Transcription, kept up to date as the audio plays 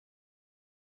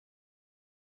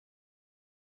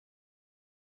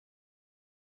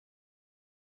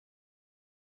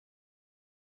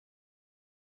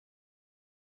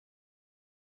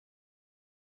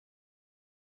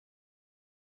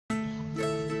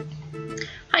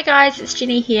Hi guys, it's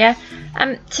Jenny here.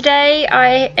 Today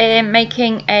I am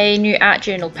making a new art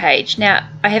journal page. Now,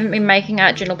 I haven't been making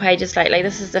art journal pages lately.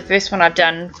 This is the first one I've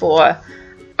done for,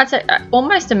 I'd say,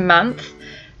 almost a month.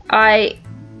 I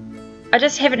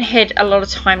just haven't had a lot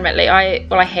of time lately.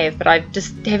 Well, I have, but I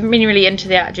just haven't been really into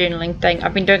the art journaling thing.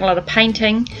 I've been doing a lot of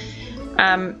painting,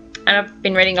 and I've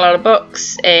been reading a lot of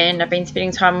books, and I've been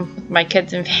spending time with my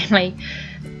kids and family.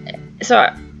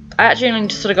 So art journaling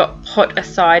just sort of got put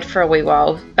aside for a wee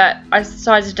while, but I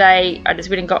decided today I just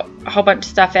went and got a whole bunch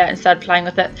of stuff out and started playing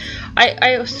with it.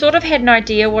 I sort of had an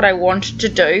idea what I wanted to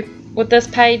do with this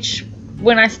page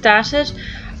when I started.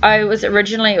 It was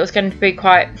going to be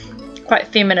quite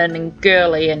feminine and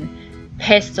girly and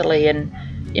pastel-y, and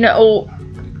you know,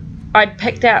 I'd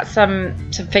picked out some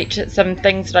features, some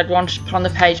things that I'd wanted to put on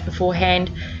the page beforehand,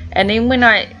 and then when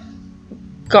I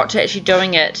got to actually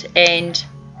doing it and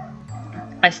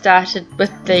I started with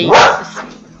the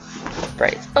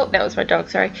sprays. Oh, that was my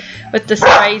dog, sorry. With the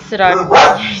sprays that I'm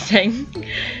using.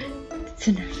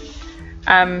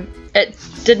 It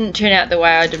didn't turn out the way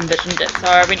I'd envisioned it, so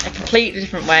I went a completely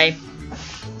different way.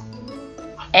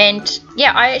 And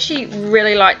yeah, I actually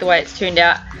really like the way it's turned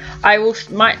out. I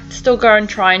might still go and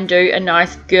try and do a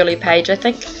nice girly page, I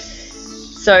think.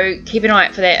 So keep an eye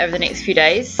out for that over the next few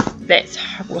days. That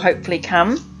will hopefully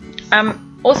come.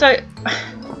 Also,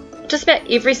 just about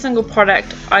every single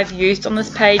product I've used on this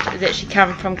page has actually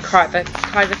come from Kaiser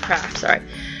Craft. Sorry,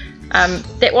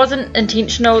 that wasn't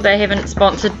intentional. They haven't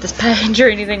sponsored this page or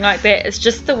anything like that. It's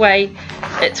just the way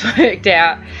it's worked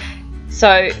out.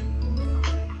 So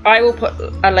I will put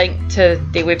a link to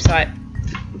their website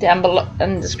down below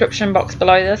in the description box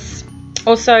below this.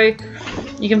 Also,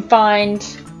 you can find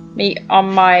me on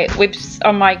my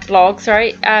blog.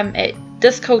 At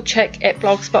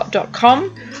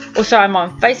thiscoolchick@blogspot.com. Also, I'm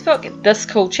on Facebook at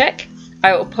thiscoolchick.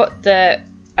 I will put the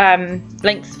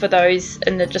links for those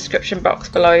in the description box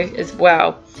below as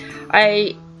well.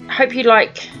 I hope you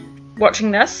like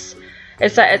watching this.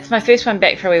 It's my first one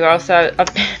back for a wee while, so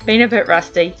I've been a bit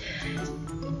rusty,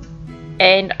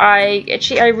 and I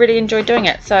really enjoyed doing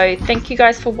it. So thank you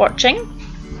guys for watching,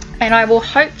 and I will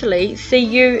hopefully see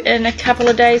you in a couple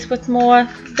of days with more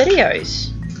videos,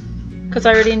 because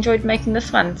I really enjoyed making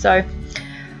this one. So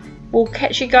we'll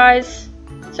catch you guys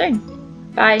soon.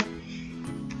 Bye.